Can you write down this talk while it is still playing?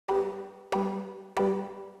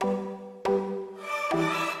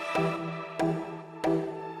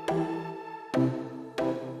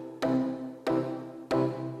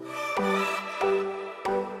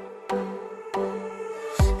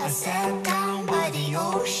the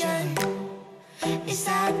ocean. Is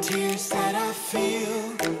that tears that I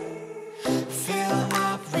feel fill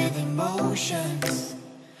up with emotions?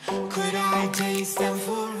 Could I taste them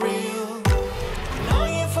for real?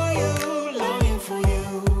 Longing for you, longing for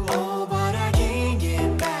you. Oh, but I can't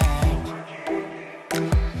get back.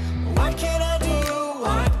 What can I do?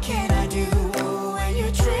 What can I do? Oh, when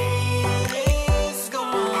your train is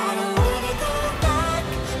gone. I don't wanna go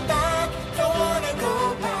back, don't wanna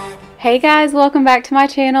go back. Hey guys, welcome back to my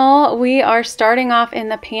channel. We are starting off in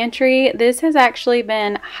the pantry. This has actually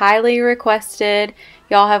been highly requested.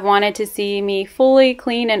 Y'all have wanted to see me fully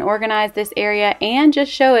clean and organize this area and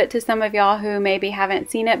just show it to some of y'all who maybe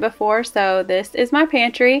haven't seen it before. So this is my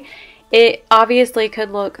pantry. It obviously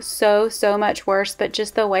could look so much worse, but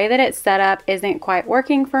just the way that it's set up isn't quite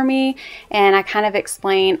working for me, and I kind of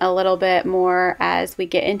explain a little bit more as we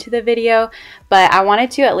get into the video. But I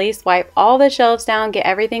wanted to at least wipe all the shelves down, get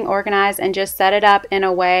everything organized, and just set it up in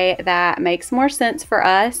a way that makes more sense for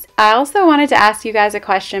us. I also wanted to ask you guys a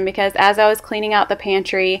question, because as I was cleaning out the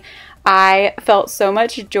pantry, I felt so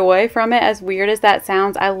much joy from it. As weird as that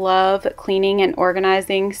sounds, I love cleaning and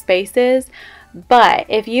organizing spaces. But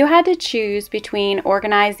if you had to choose between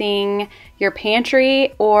organizing your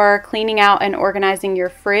pantry or cleaning out and organizing your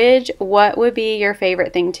fridge, what would be your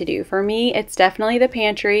favorite thing to do? For me, it's definitely the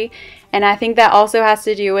pantry, and I think that also has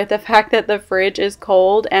to do with the fact that the fridge is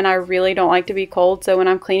cold and I really don't like to be cold, so when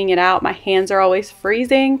I'm cleaning it out, my hands are always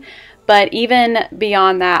freezing. But even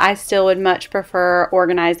beyond that, I still would much prefer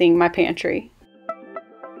organizing my pantry.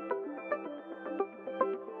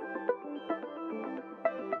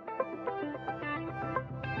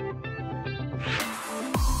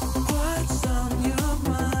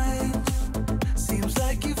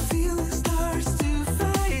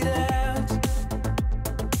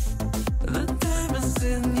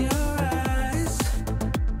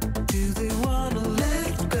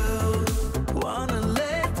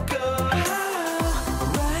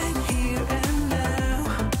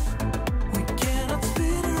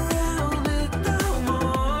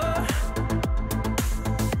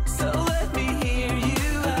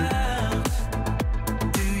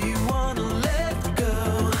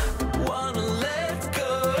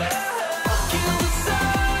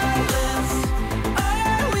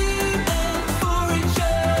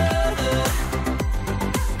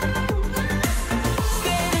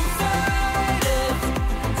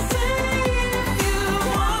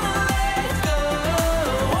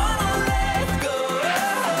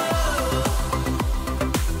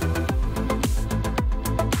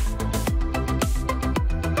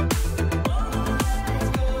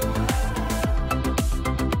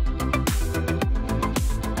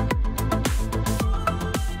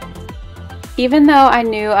 Even though I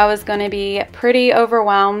knew I was going to be pretty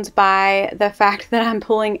overwhelmed by the fact that I'm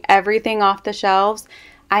pulling everything off the shelves,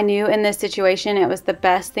 I knew in this situation it was the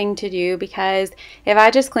best thing to do, because if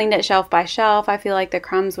I just cleaned it shelf by shelf, I feel like the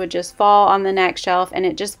crumbs would just fall on the next shelf and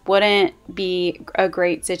it just wouldn't be a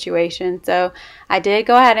great situation. So I did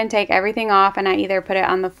go ahead and take everything off, and I either put it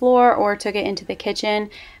on the floor or took it into the kitchen,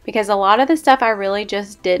 because a lot of the stuff I really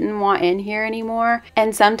just didn't want in here anymore.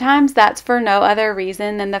 And sometimes that's for no other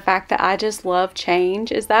reason than the fact that I just love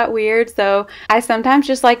change. Is that weird? So I sometimes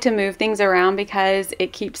just like to move things around because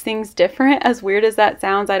it keeps things different. As weird as that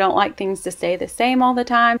sounds, I don't like things to stay the same all the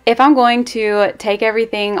time. If I'm going to take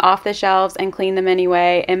everything off the shelves and clean them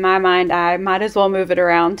anyway, in my mind, I might as well move it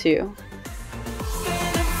around too.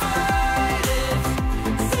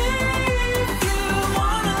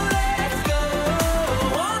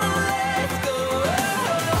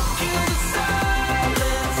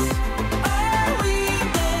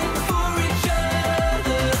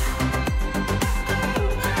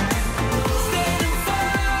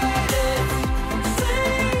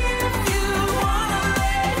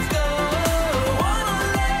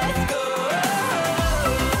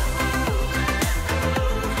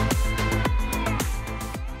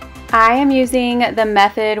 I am using the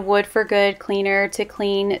Method Wood for Good cleaner to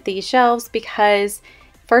clean these shelves because,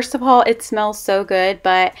 first of all, it smells so good.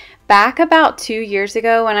 But back about 2 years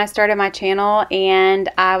ago when I started my channel and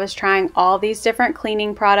I was trying all these different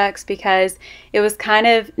cleaning products because it was kind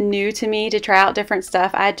of new to me to try out different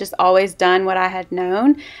stuff. I had just always done what I had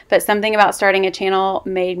known, but something about starting a channel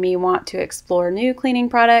made me want to explore new cleaning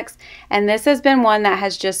products. And this has been one that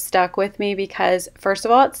has just stuck with me because, first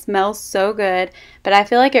of all, it smells so good, but I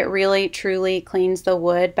feel like it really truly cleans the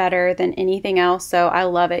wood better than anything else. So I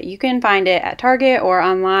love it. You can find it at Target or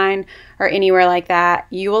online or anywhere like that.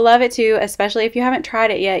 You will love it too, especially if you haven't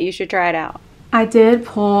tried it yet. You should try it out. I did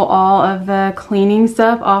pull all of the cleaning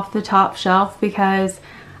stuff off the top shelf because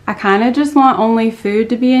I kind of just want only food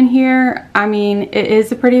to be in here. I mean, it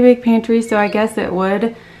is a pretty big pantry, so I guess it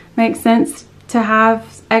would make sense to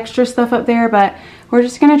have extra stuff up there, but we're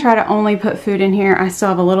just gonna try to only put food in here. I still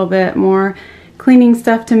have a little bit more cleaning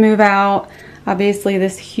stuff to move out. Obviously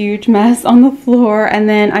this huge mess on the floor, and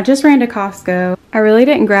then I just ran to Costco. I really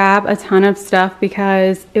didn't grab a ton of stuff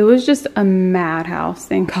because it was just a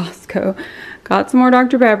madhouse in Costco. Got some more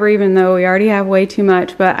Dr. Pepper even though we already have way too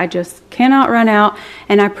much, but I just cannot run out.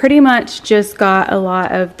 And I pretty much just got a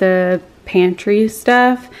lot of the pantry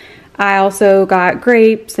stuff. I also got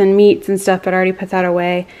grapes and meats and stuff, but I already put that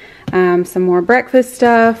away. Some more breakfast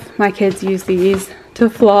stuff. My kids use these to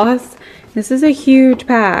floss. This is a huge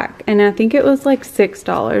pack, and I think it was like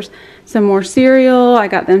 $6. Some more cereal. I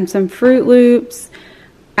got them some Fruit Loops,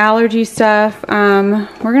 allergy stuff. We're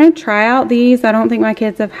gonna try out these. I don't think my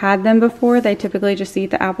kids have had them before. They typically just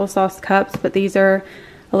eat the applesauce cups, but these are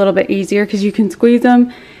a little bit easier because you can squeeze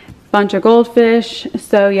them. Bunch of goldfish.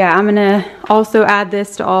 So yeah, I'm gonna also add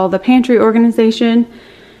this to all the pantry organization.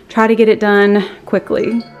 Try to get it done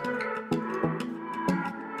quickly.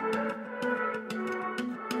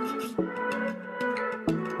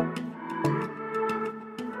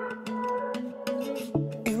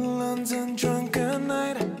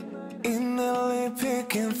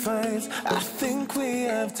 I think we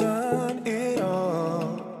have done it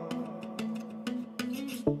all.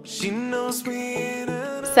 She knows me.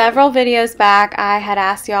 Several videos back, I had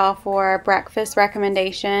asked y'all for breakfast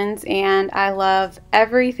recommendations, and I love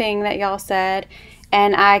everything that y'all said,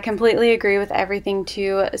 and I completely agree with everything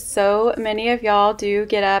too. So many of y'all do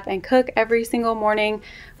get up and cook every single morning,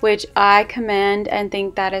 which I commend and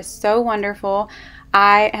think that is so wonderful.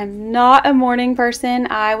 I am not a morning person.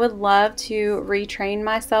 I would love to retrain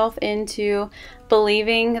myself into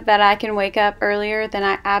believing that I can wake up earlier than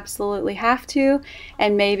I absolutely have to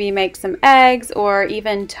and maybe make some eggs or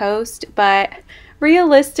even toast. But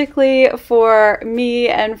realistically, for me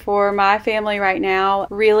and for my family right now,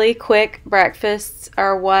 really quick breakfasts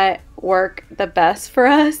are what work the best for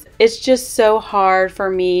us. It's just so hard for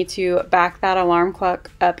me to back that alarm clock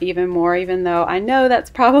up even more, even though I know that's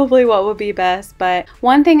probably what would be best. But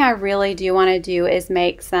one thing I really do want to do is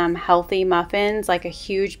make some healthy muffins, like a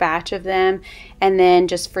huge batch of them, and then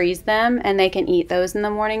just freeze them, and they can eat those in the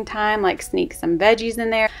morning time, like sneak some veggies in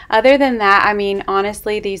there. Other than that, I mean,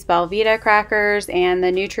 honestly, these Belvita crackers and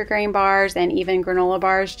the Nutri-Grain bars and even granola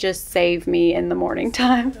bars just save me in the morning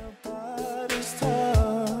time.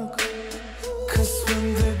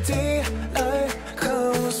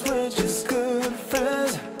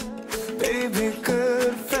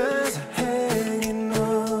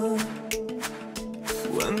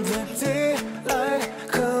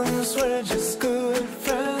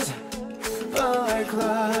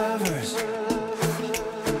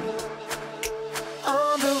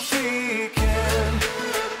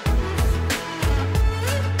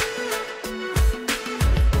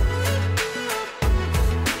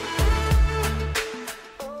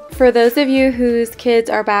 For those of you whose kids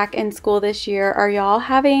are back in school this year, are y'all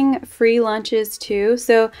having free lunches too?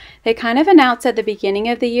 So they kind of announced at the beginning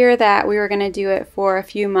of the year that we were going to do it for a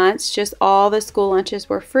few months, just all the school lunches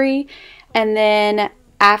were free. And then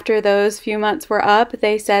after those few months were up,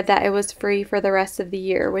 they said that it was free for the rest of the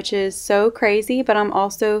year, which is so crazy, but I'm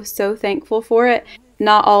also so thankful for it.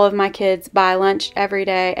 Not all of my kids buy lunch every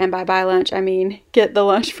day, and by buy lunch, I mean get the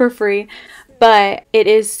lunch for free. But it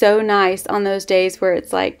is so nice on those days where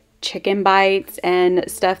it's like chicken bites and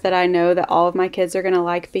stuff that I know that all of my kids are gonna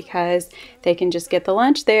like because they can just get the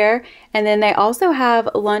lunch there. And then they also have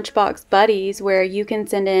lunchbox buddies where you can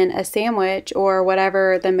send in a sandwich or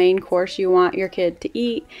whatever the main course you want your kid to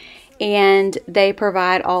eat, and they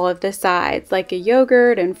provide all of the sides, like a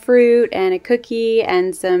yogurt and fruit and a cookie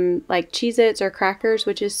and some like Cheez-Its or crackers,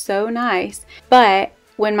 which is so nice. But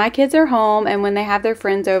when my kids are home and when they have their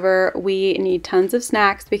friends over, we need tons of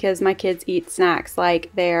snacks because my kids eat snacks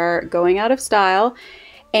like they're going out of style.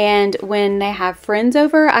 And when they have friends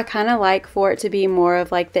over, I kind of like for it to be more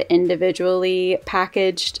of like the individually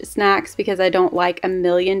packaged snacks because I don't like a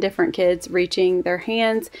million different kids reaching their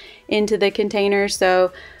hands into the containers.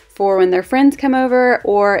 So for when their friends come over,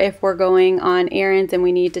 or if we're going on errands and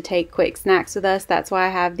we need to take quick snacks with us, that's why I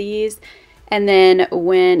have these. And then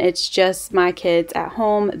when it's just my kids at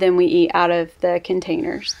home, then we eat out of the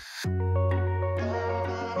containers.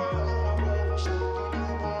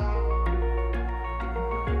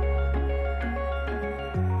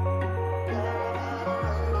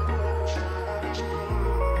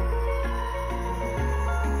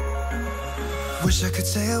 Wish I could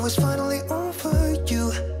say I was finally over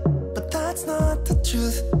you, but that's not the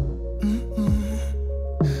truth.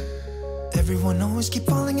 Everyone always keep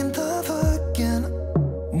falling in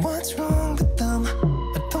what's wrong with them.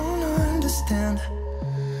 I don't understand.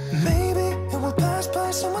 Maybe it will pass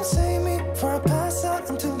by. Someone save me before I pass out.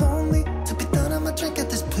 I'm too lonely to be done. I'ma drink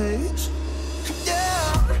at this page.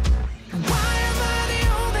 Yeah. Why am I the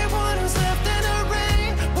only one who's left in the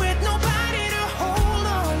rain with nobody to hold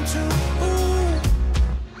on to?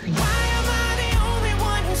 Why am I the only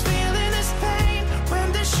one who's feeling this pain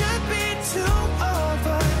when there should be two of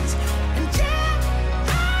us? And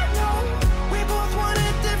yeah, I know we both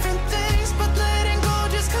wanted different things, but letting go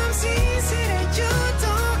just comes easy and you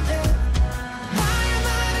don't let. Why am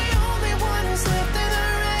I the only one who's left in the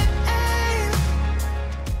rain?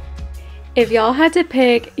 If y'all had to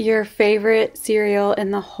pick your favorite cereal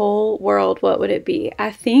in the whole world, what would it be?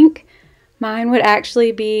 I think mine would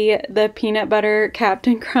actually be the peanut butter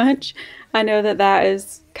Captain Crunch. I know that that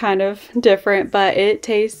is kind of different, but it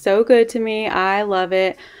tastes so good to me. I love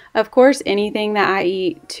it. Of course, anything that I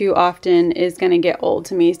eat too often is going to get old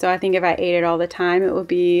to me. So I think if I ate it all the time, it would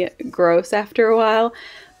be gross after a while.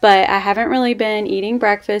 But I haven't really been eating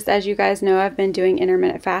breakfast. As you guys know, I've been doing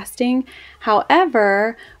intermittent fasting.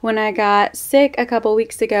 However, when I got sick a couple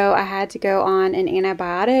weeks ago, I had to go on an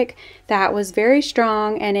antibiotic that was very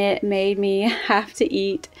strong, and it made me have to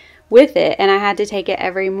eat with it, and I had to take it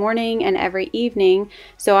every morning and every evening.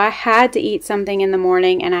 So I had to eat something in the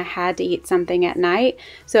morning and I had to eat something at night.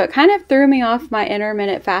 So it kind of threw me off my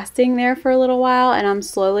intermittent fasting there for a little while, and I'm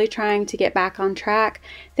slowly trying to get back on track.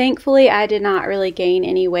 Thankfully, I did not really gain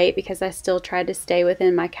any weight because I still tried to stay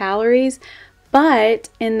within my calories. But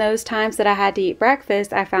in those times that I had to eat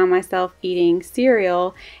breakfast, I found myself eating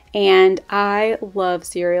cereal, and I love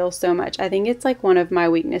cereal so much. I think it's like one of my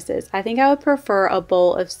weaknesses. I think I would prefer a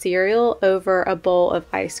bowl of cereal over a bowl of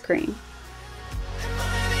ice cream.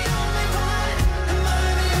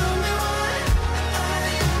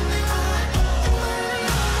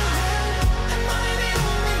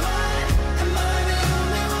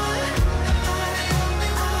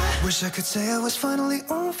 Wish I could say I was finally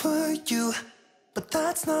over you, but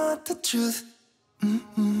that's not the truth. Why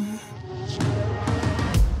am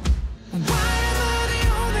I the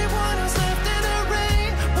only one who's left in the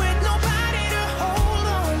rain with nobody to hold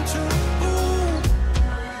on to?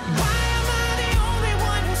 Why am I the only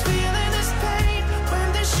one who's feeling this pain when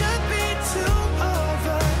there should be two of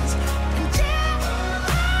us? And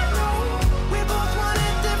yeah, I know we both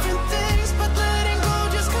wanted different things, but letting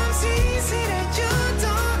go just comes easy that you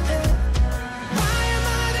don't let. Why am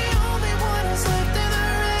I the only one who's left in the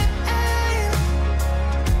rain?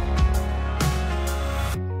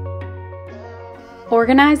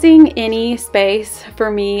 Organizing any space for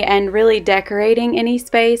me and really decorating any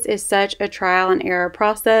space is such a trial and error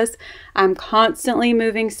process. I'm constantly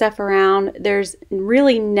moving stuff around. There's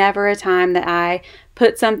really never a time that I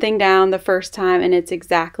put something down the first time and it's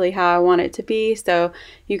exactly how I want it to be. So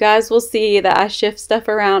you guys will see that I shift stuff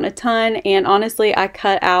around a ton, and honestly I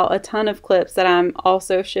cut out a ton of clips that I'm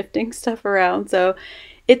also shifting stuff around. So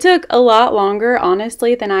it took a lot longer,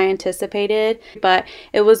 honestly, than I anticipated, but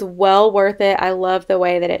it was well worth it. I love the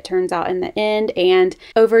way that it turns out in the end, and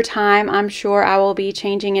over time, I'm sure I will be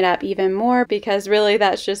changing it up even more because really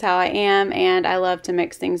that's just how I am, and I love to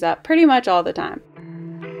mix things up pretty much all the time.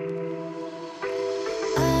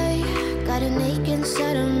 I got an ache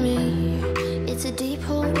inside of me. It's a deep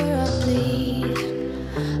hole where I bleed.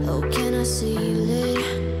 Oh, can I seal it?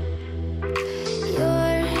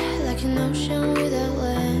 You're like an ocean without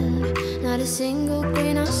land, not a single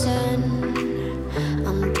grain of sand.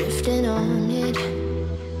 I'm drifting on it.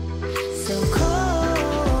 So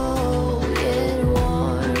cold yet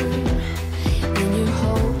warm when you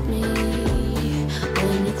hold me,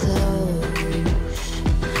 when you close.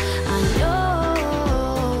 I know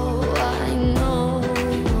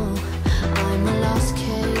I'm a lost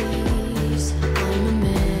case, I'm a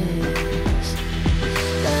mess.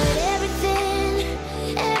 But everything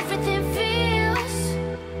feels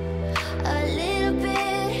a little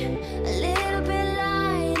bit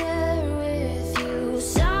lighter with you.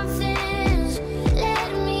 Something's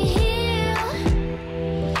letting me heal.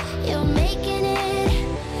 You're making it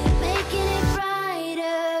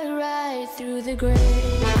brighter right through the gray.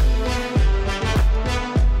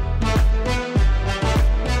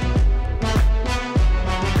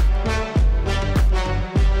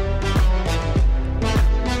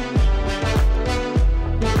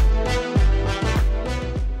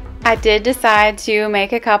 I did decide to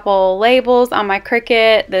make a couple labels on my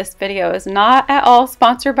Cricut. This video is not at all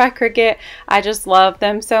sponsored by Cricut. I just love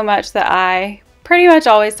them so much that I pretty much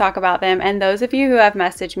always talk about them. And those of you who have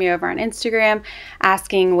messaged me over on Instagram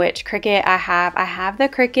asking which Cricut I have the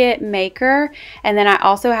Cricut Maker, and then I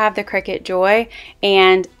also have the Cricut Joy,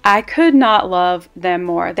 and I could not love them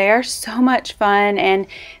more. They are so much fun and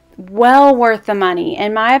well worth the money.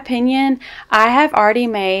 In my opinion, I have already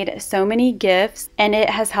made so many gifts and it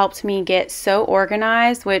has helped me get so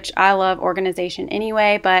organized, which I love organization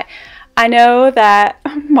anyway, but I know that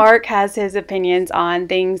Mark has his opinions on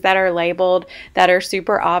things that are labeled that are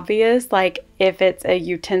super obvious, like if it's a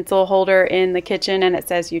utensil holder in the kitchen and it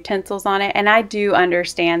says utensils on it, and I do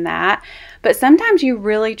understand that, but sometimes you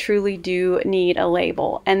really truly do need a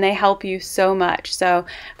label and they help you so much. So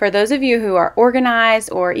for those of you who are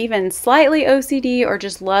organized or even slightly OCD or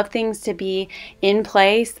just love things to be in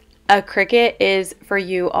place, a Cricut is for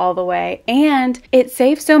you all the way. And it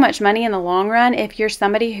saves so much money in the long run. If you're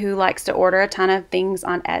somebody who likes to order a ton of things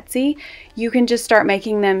on Etsy, you can just start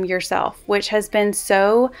making them yourself, which has been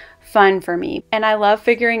so fun for me. And I love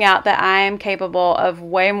figuring out that I am capable of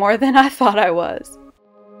way more than I thought I was.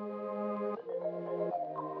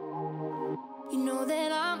 You know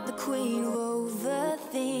that I'm the queen of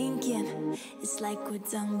overthinking. It's like we're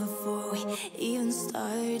done before we even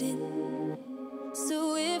started.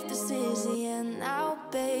 So if this is the end now,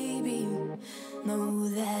 baby, know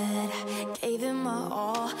that I gave it my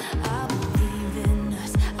all. I believe in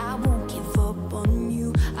us, I won't give up on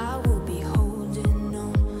you. I will be holding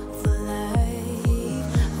on for life.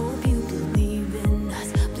 Hope you believe in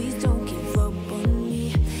us, please don't give up on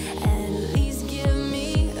me. At least give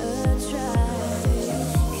me a try.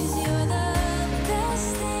 'Cause you're the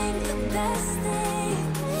best thing, the best thing.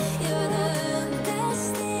 You're the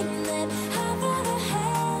best thing that I've ever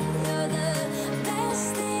had. You're the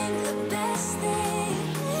best thing, the best thing.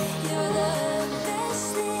 You're the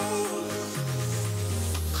best thing.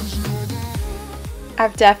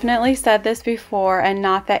 I've definitely said this before, and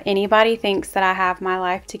not that anybody thinks that I have my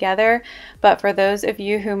life together, but for those of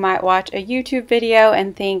you who might watch a YouTube video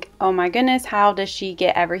and think, oh my goodness, how does she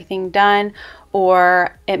get everything done?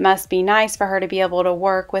 Or it must be nice for her to be able to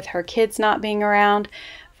work with her kids not being around.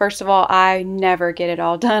 First of all, I never get it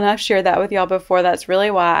all done. I've shared that with y'all before. That's really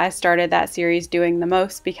why I started that series, Doing the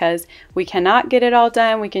Most, because we cannot get it all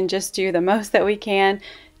done. We can just do the most that we can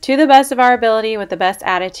to the best of our ability with the best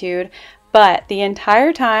attitude. But the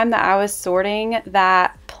entire time that I was sorting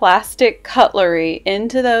that plastic cutlery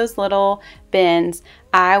into those little bins,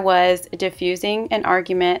 I was diffusing an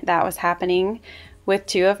argument that was happening with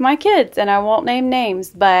two of my kids, and I won't name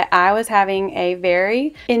names, but I was having a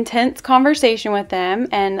very intense conversation with them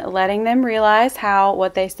and letting them realize how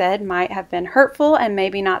what they said might have been hurtful and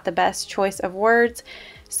maybe not the best choice of words.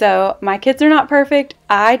 So my kids are not perfect.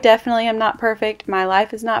 I definitely am not perfect. My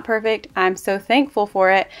life is not perfect. I'm so thankful for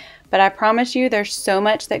it. But I promise you there's so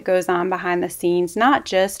much that goes on behind the scenes, not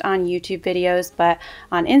just on YouTube videos, but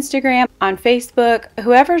on Instagram, on Facebook,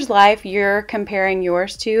 whoever's life you're comparing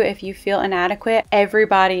yours to. If you feel inadequate,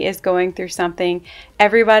 everybody is going through something.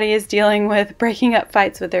 Everybody is dealing with breaking up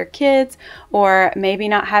fights with their kids or maybe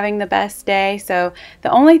not having the best day. So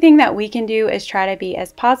the only thing that we can do is try to be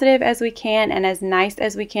as positive as we can and as nice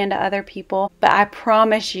as we can to other people. But I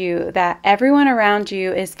promise you that everyone around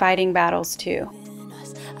you is fighting battles too.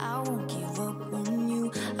 I won't give up on you.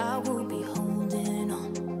 I will be holding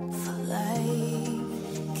on for life.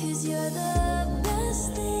 'Cause you're the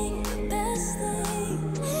best thing, the best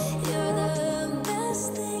thing. You're the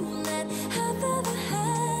best thing that I've ever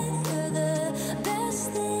had. You're the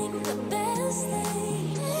best thing, the best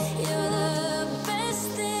thing. You're the best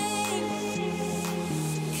thing.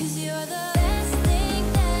 'Cause you're the best thing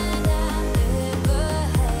that I've ever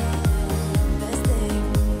had. Best thing,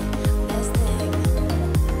 best thing.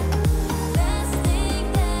 Best thing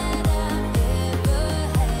that I've ever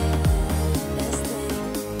had. Best thing,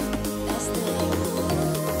 best thing.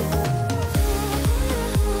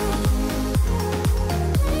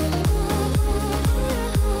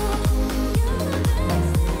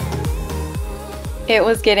 It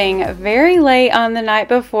was getting very late on the night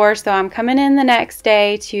before, so I'm coming in the next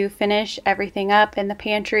day to finish everything up in the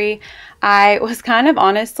pantry. I was kind of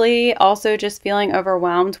honestly also just feeling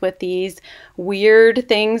overwhelmed with these weird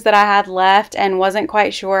things that I had left and wasn't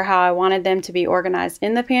quite sure how I wanted them to be organized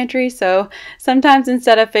in the pantry. So sometimes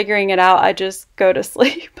instead of figuring it out, I just go to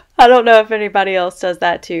sleep. I don't know if anybody else does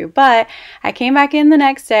that too, but I came back in the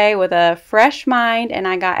next day with a fresh mind and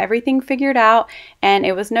I got everything figured out and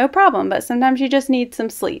it was no problem, but sometimes you just need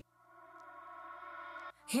some sleep.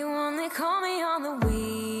 You only call me on the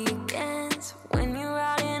weekends when you're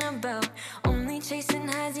out and about, only chasing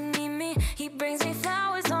highs. You need me. He brings me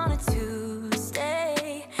flowers on a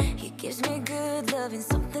Tuesday. He gives me good love and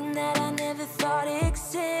something that I never never thought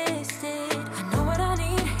existed. I know what I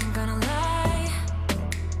need, ain't gonna lie.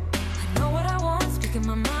 I know what I want, speaking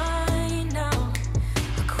my mind now.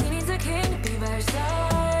 A queen needs a king to be by her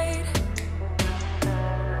side.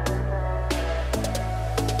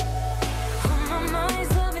 On my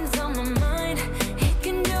mind's loving's on my mind. He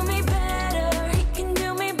can do me better, he can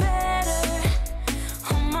do me better.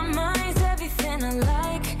 On my mind's everything I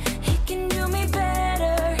like. He can do me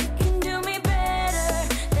better, he can do me better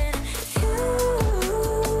than you.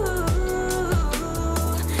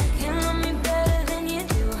 Can love me better than you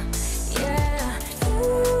do, yeah.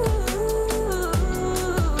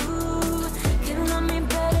 You can love me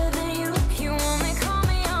better than you. You only call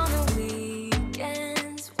me on the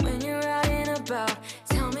weekends when you're out and about.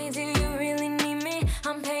 Tell me, do you really need me?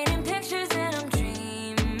 I'm painting pictures and I'm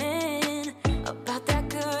dreaming about that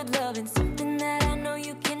good love and something that I know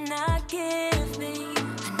you cannot give me.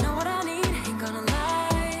 I know what I need, ain't gonna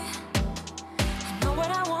lie. I know what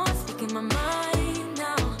I want, speaking my mind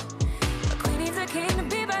now. A queen needs a king to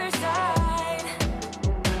be by her side.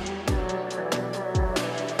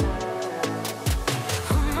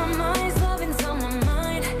 On my mind's loving's on my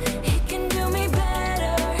mind. He can do me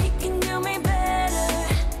better, he can do me better.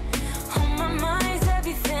 On my mind's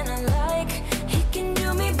everything I like. He can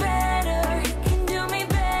do me better, he can do me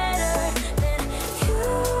better than you.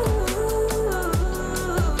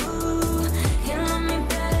 Can love me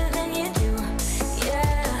better than you do,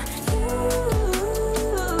 yeah.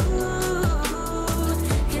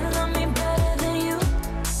 Can love me better than you.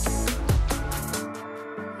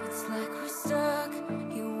 It's like we're stuck,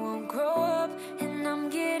 you won't grow up, and I'm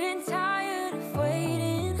getting tired of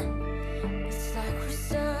waiting. It's like we're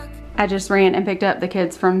stuck. I just ran and picked up the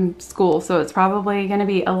kids from school, so it's probably going to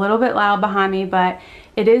be a little bit loud behind me, but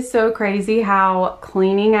it is so crazy how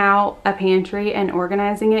cleaning out a pantry and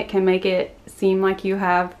organizing it can make it seem like you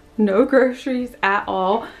have no groceries at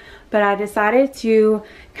all. But I decided to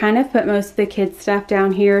kind of put most of the kids' stuff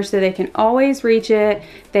down here so they can always reach it.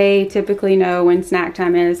 They typically know when snack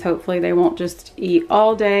time is. Hopefully they won't just eat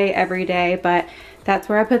all day, every day, but that's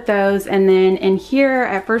where I put those. And then in here,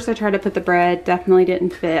 at first I tried to put the bread, definitely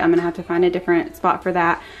didn't fit. I'm gonna have to find a different spot for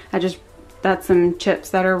that. That's some chips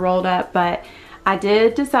that are rolled up, but I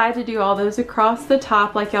did decide to do all those across the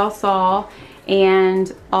top like y'all saw,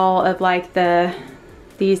 and all of like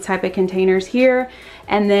these type of containers here.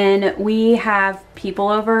 And then we have people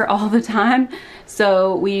over all the time,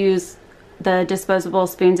 so we use the disposable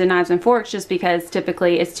spoons and knives and forks just because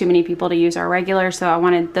typically it's too many people to use our regular, so I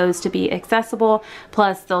wanted those to be accessible.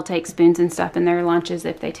 Plus they'll take spoons and stuff in their lunches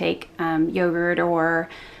if they take yogurt or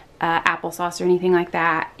applesauce or anything like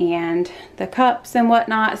that, and the cups and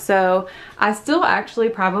whatnot. So I still actually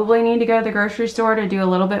probably need to go to the grocery store to do a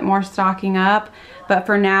little bit more stocking up, but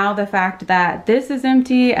for now the fact that this is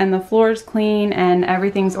empty and the floor is clean and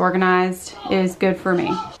everything's organized is good for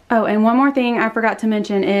me. Oh, and one more thing I forgot to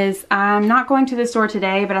mention is I'm not going to the store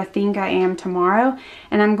today, but I think I am tomorrow,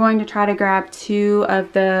 and I'm going to try to grab 2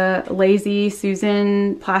 of the Lazy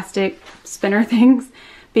Susan plastic spinner things,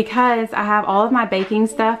 because I have all of my baking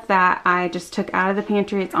stuff that I just took out of the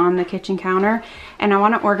pantry. It's on the kitchen counter, and I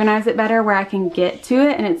want to organize it better where I can get to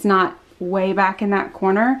it and it's not way back in that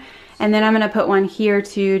corner. And then I'm going to put one here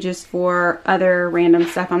too, just for other random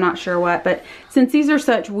stuff. I'm not sure what, but since these are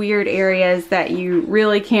such weird areas that you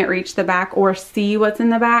really can't reach the back or see what's in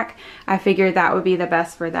the back, I figured that would be the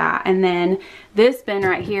best for that. And then this bin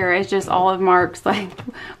right here is just all of Mark's, like,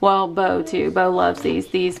 well, Bo too. Bo loves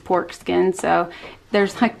these pork skins, so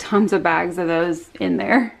there's like tons of bags of those in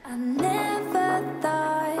there. I never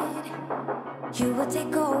thought you would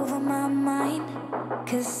take over my mind,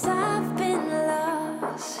 'cause I've been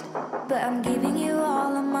lost, but I'm giving you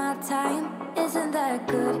all of my time. Isn't that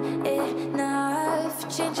good enough?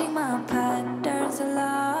 Changing my patterns a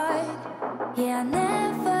lot. Yeah, I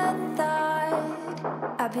never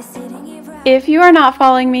thought I'd be sitting here right. If you are not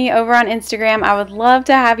following me over on Instagram, I would love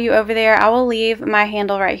to have you over there. I will leave my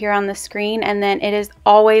handle right here on the screen, and then it is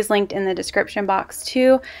always linked in the description box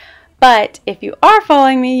too. But if you are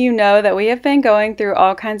following me, you know that we have been going through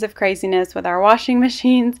all kinds of craziness with our washing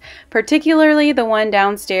machines, particularly the one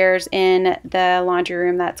downstairs in the laundry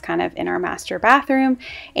room that's kind of in our master bathroom,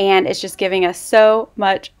 and it's just giving us so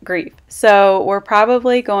much grief. So we're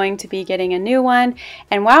probably going to be getting a new one,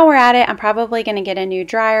 and while we're at it, I'm probably going to get a new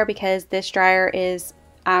dryer because this dryer is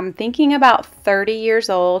I'm thinking about 30 years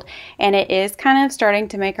old, and it is kind of starting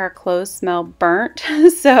to make our clothes smell burnt.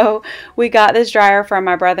 So we got this dryer from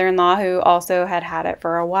my brother-in-law, who also had it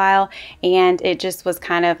for a while, and it just was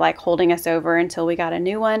kind of like holding us over until we got a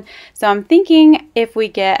new one. So I'm thinking if we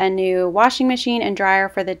get a new washing machine and dryer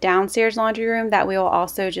for the downstairs laundry room, that we will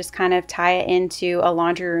also just kind of tie it into a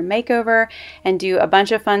laundry room makeover and do a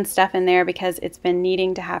bunch of fun stuff in there, because it's been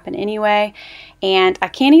needing to happen anyway. And I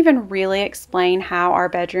can't even really explain how our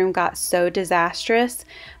bedroom got so disastrous,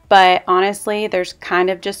 but honestly, there's kind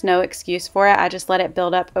of just no excuse for it. I just let it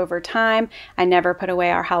build up over time. I never put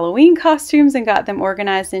away our Halloween costumes and got them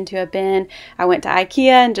organized into a bin. I went to IKEA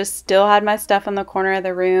and just still had my stuff in the corner of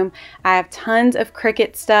the room. I have tons of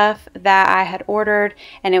Cricut stuff that I had ordered,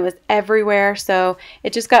 and it was everywhere. So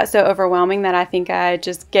it just got so overwhelming that I think I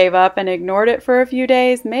just gave up and ignored it for a few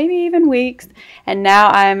days, maybe even weeks. And now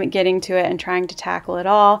I'm getting to it and trying to tackle it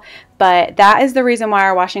all. But that is the reason why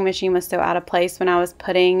our washing machine was so out of place when I was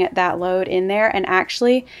putting that load in there. And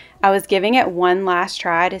actually, I was giving it one last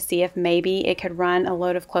try to see if maybe it could run a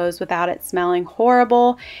load of clothes without it smelling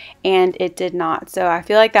horrible, and it did not. So I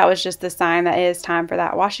feel like that was just the sign that it is time for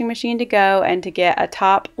that washing machine to go and to get a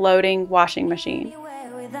top loading washing machine.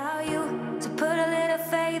 Without you, to put a little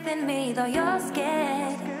faith in me, though you're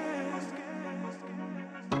scared.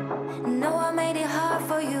 No, I made it hard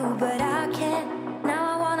for you, but I can't.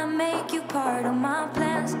 Now I wanna make you part of my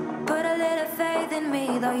plans. Put a little faith in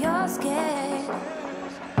me, though you're scared.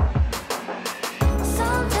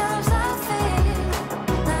 Sometimes I feel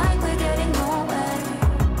like we're getting nowhere,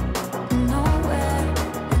 nowhere,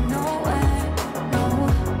 nowhere, no.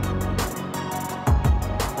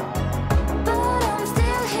 But I'm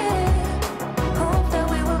still here, hope that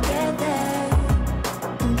we will get there,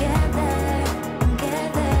 get there,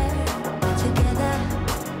 get there, together.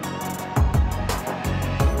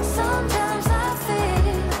 Sometimes I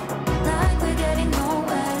feel like we're getting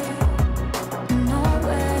nowhere,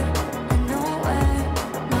 nowhere, nowhere,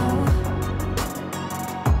 no.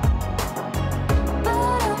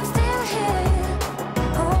 But I'm still here,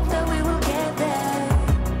 hope that we will get there,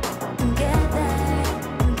 get there,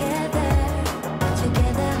 get there,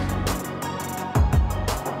 together.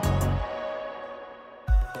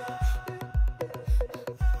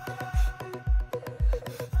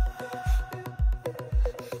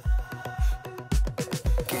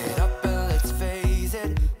 Get up and let's face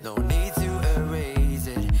it, no need to erase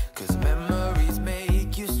it, 'cause memories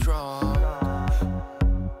make you strong.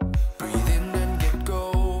 Breathe in and get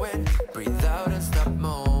going, breathe out and stop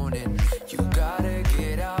moaning. You gotta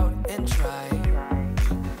get out and try.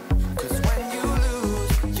 'Cause when you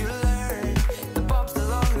lose, you learn the bumps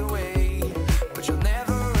along the way, but you'll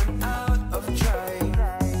never run out of trying.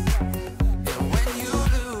 And when you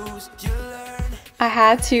lose, you learn. I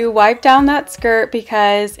had to wipe down that skirt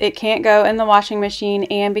because it can't go in the washing machine,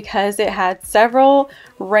 and because it had several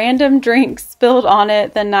random drinks spilled on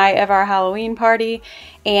it the night of our Halloween party.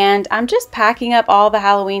 And I'm just packing up all the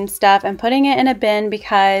Halloween stuff and putting it in a bin,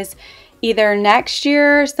 because either next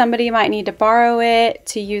year somebody might need to borrow it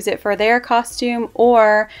to use it for their costume,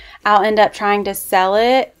 or I'll end up trying to sell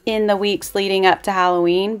it in the weeks leading up to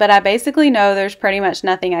Halloween. But I basically know there's pretty much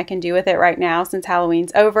nothing I can do with it right now, since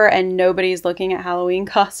Halloween's over and nobody's looking at Halloween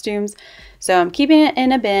costumes. So I'm keeping it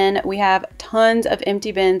in a bin. We have tons of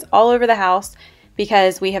empty bins all over the house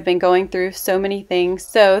because we have been going through so many things.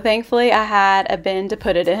 So thankfully I had a bin to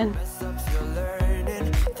put it in. Mess ups you're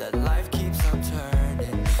learning, that life keeps on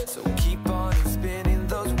turning, so keep on spinning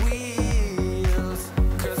those wheels.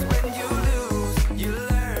 'Cause when you lose, you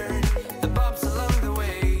learn the bumps along the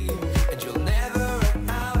way, and you'll never run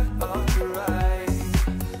out of the ride.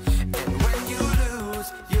 And when you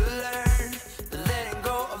lose, you learn that letting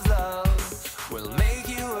go of love will make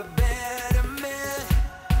you a better man.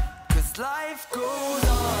 'Cause life goes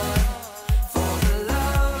on for the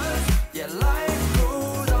lovers, yeah, life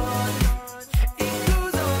goes on. It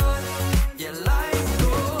goes on, yeah, life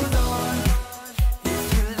goes on. If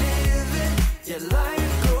you live it, yeah,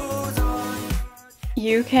 life goes on.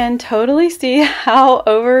 You can totally see how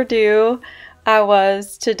overdue I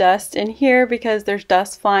was to dust in here, because there's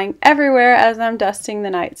dust flying everywhere as I'm dusting the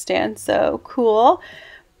nightstand. So cool.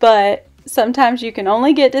 But sometimes you can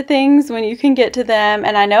only get to things when you can get to them.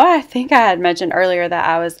 And I think I had mentioned earlier that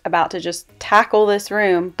I was about to just tackle this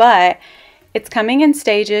room, but it's coming in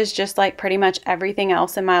stages, just like pretty much everything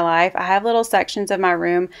else in my life. I have little sections of my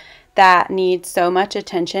room that need so much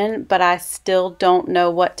attention, but I still don't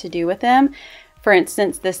know what to do with them. For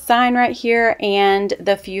instance, this sign right here and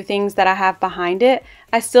the few things that I have behind it,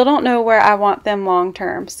 I still don't know where I want them long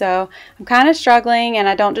term. So I'm kind of struggling, and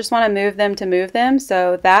I don't just want to move them to move them.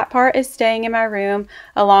 So that part is staying in my room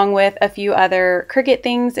along with a few other Cricut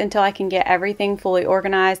things until I can get everything fully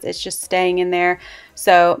organized. It's just staying in there.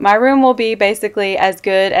 So my room will be basically as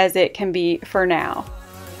good as it can be for now.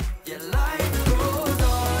 Your life goes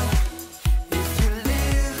on. If you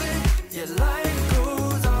live it, your life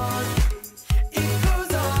goes on. It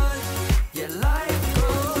goes on. Your life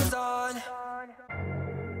goes on.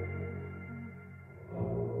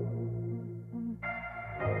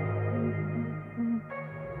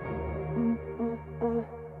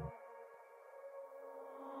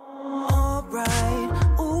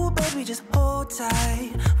 Alright, ooh baby, just hold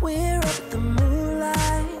tight. We're up at the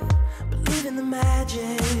moonlight, believe in the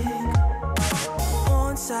magic.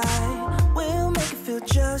 On side, we'll make it feel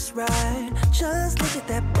just right. Just look at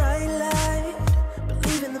that bright light,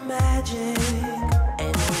 believe in the magic.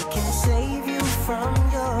 And we can save you from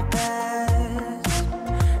your past.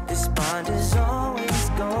 This bond is always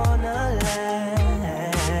gonna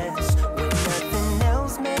last. When nothing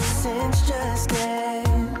else makes sense, just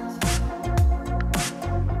dance.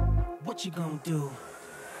 What you gonna do?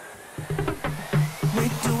 We're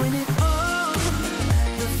doing it all.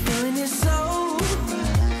 The feeling is so.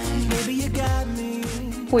 Maybe you got me.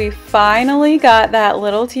 We finally got that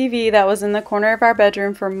little TV that was in the corner of our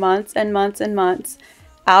bedroom for months and months and months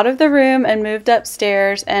out of the room and moved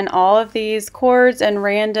upstairs, and all of these cords and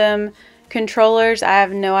random controllers, I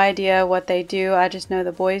have no idea what they do. I just know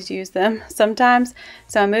the boys use them sometimes.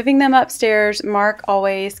 So I'm moving them upstairs. Mark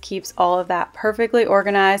always keeps all of that perfectly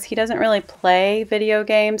organized. He doesn't really play video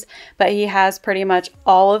games, but he has pretty much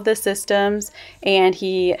all of the systems, and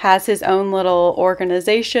he has his own little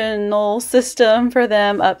organizational system for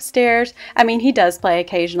them upstairs. I mean, he does play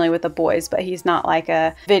occasionally with the boys, but he's not like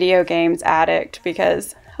a video games addict,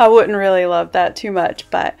 because I wouldn't really love that too much,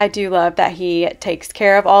 but I do love that he takes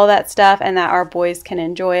care of all that stuff and that our boys can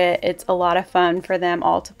enjoy it. It's a lot of fun for them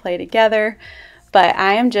all to play together. But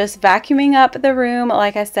I am just vacuuming up the room.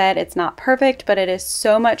 Like I said, it's not perfect, but it is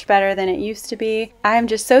so much better than it used to be. I am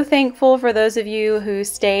just so thankful for those of you who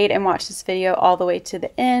stayed and watched this video all the way to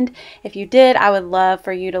the end. If you did, I would love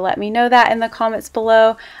for you to let me know that in the comments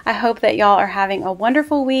below. I hope that y'all are having a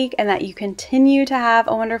wonderful week and that you continue to have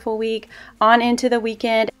a wonderful week on into the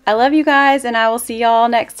weekend. I love you guys, and I will see y'all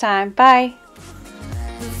next time. Bye.